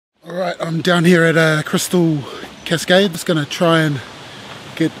Alright, I'm down here at Crystal Cascade. Just going to try and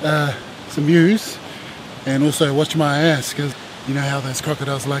get some views and also watch my ass, because you know how those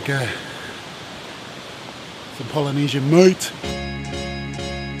crocodiles like some Polynesian meat.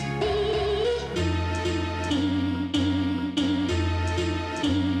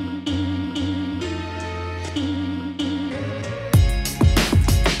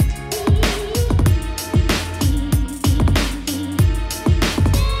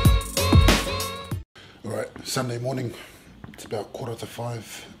 Sunday morning, it's about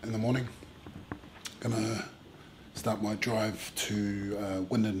 4:45 in the morning. Gonna start my drive to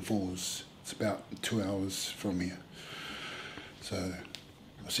Windin Falls. It's about 2 hours from here. So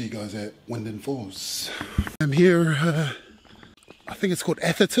I'll see you guys at Windin Falls. I'm here, I think it's called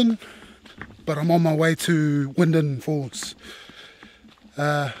Atherton, but I'm on my way to Windin Falls.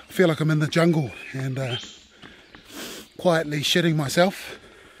 I feel like I'm in the jungle and quietly shitting myself.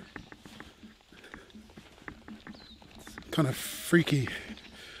 Kind of freaky.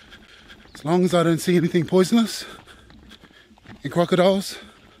 As long as I don't see anything poisonous and crocodiles,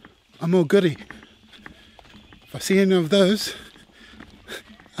 I'm all goody. If I see any of those,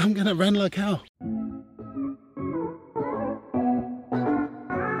 I'm gonna run like hell.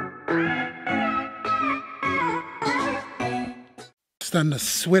 Starting to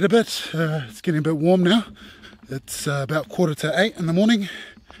sweat a bit. It's getting a bit warm now. It's about 7:45 in the morning.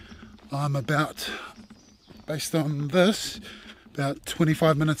 I'm about, based on this, about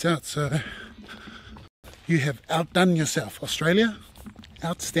 25 minutes out, so you have outdone yourself, Australia.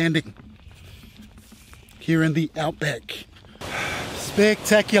 Outstanding. Here in the outback.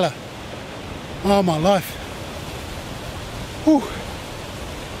 Spectacular. Oh my life. Whew.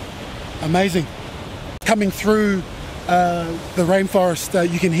 Amazing. Coming through the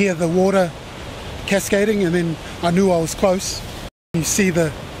rainforest, you can hear the water cascading, and then I knew I was close. You see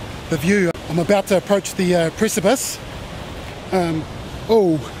the view. I'm about to approach the precipice.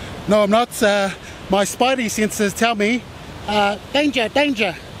 Oh, no I'm not. My spidey senses tell me, danger,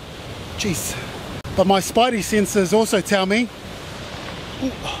 danger. Jeez. But my spidey senses also tell me,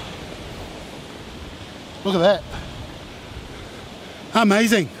 ooh, look at that.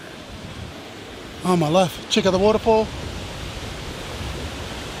 Amazing. Oh my life. Check out the waterfall.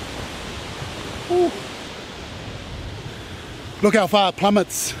 Ooh. Look how far it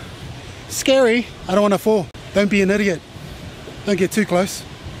plummets. Scary. I don't want to fall. Don't be an idiot. Don't get too close.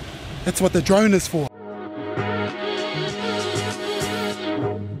 That's what the drone is for.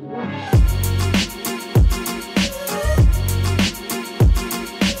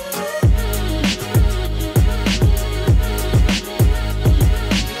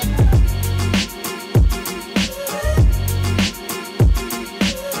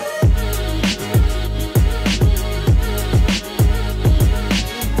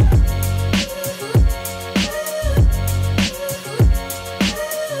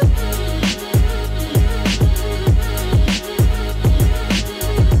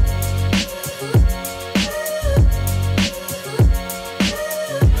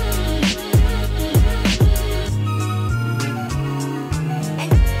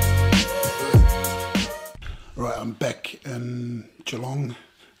 Right, I'm back in Geelong.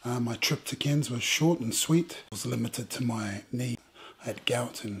 My trip to Cairns was short and sweet. I was limited to my knee. I had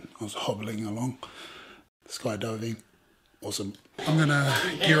gout and I was hobbling along. Skydiving, awesome. I'm gonna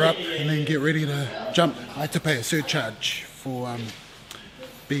gear up and then get ready to jump. I had to pay a surcharge for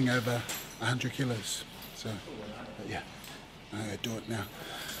being over 100 kilos. So, but yeah, I'm gonna do it now.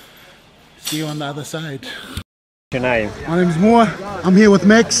 See you on the other side. What's your name? My name's Moore. I'm here with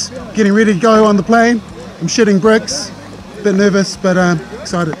Max, getting ready to go on the plane. I'm shitting bricks, a bit nervous, but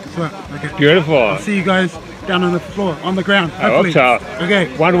excited. Okay. Beautiful. I'll see you guys down on the floor, on the ground, hopefully. I hope so.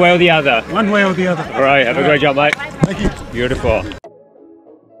 Okay. One way or the other. One way or the other. All right, have a great job, mate. Thank you. Beautiful.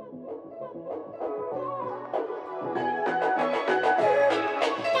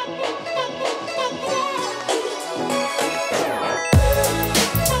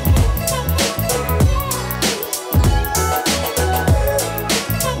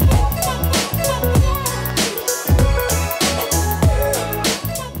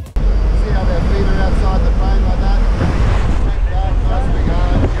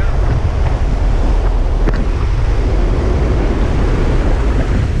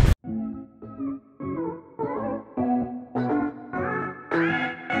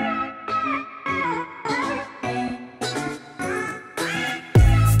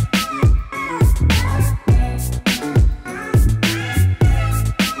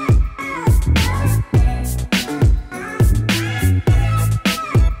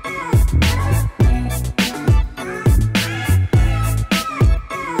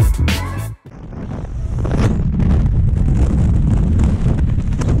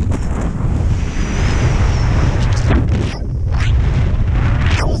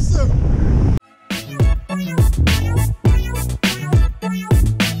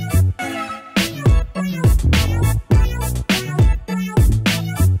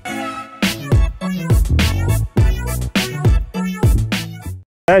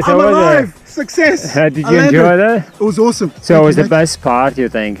 So I'm was alive! Success! Did you I enjoy landed. that? It was awesome. So what was the best part, you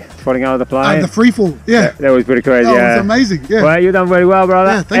think? Falling out of the plane? The free fall, yeah. That was pretty crazy, Oh, yeah. it was amazing, yeah. Well, you done very well,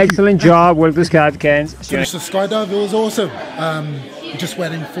 brother. Yeah, thank you. Excellent job. Welcome to Skydive Cairns. Finished the skydive, it was awesome. Just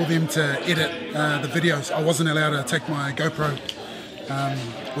waiting for them to edit the videos. I wasn't allowed to take my GoPro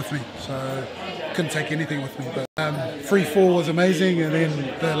with me, so couldn't take anything with me. But free fall was amazing, and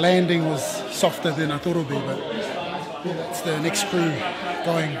then the landing was softer than I thought it would be. But it's the next crew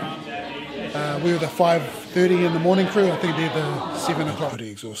going. We were the 5:30 in the morning crew. I think they're the 7 o'clock.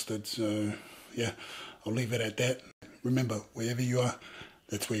 Pretty exhausted, so yeah, I'll leave it at that. Remember, wherever you are,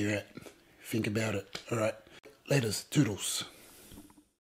 that's where you're at. Think about it. All right, laters, toodles.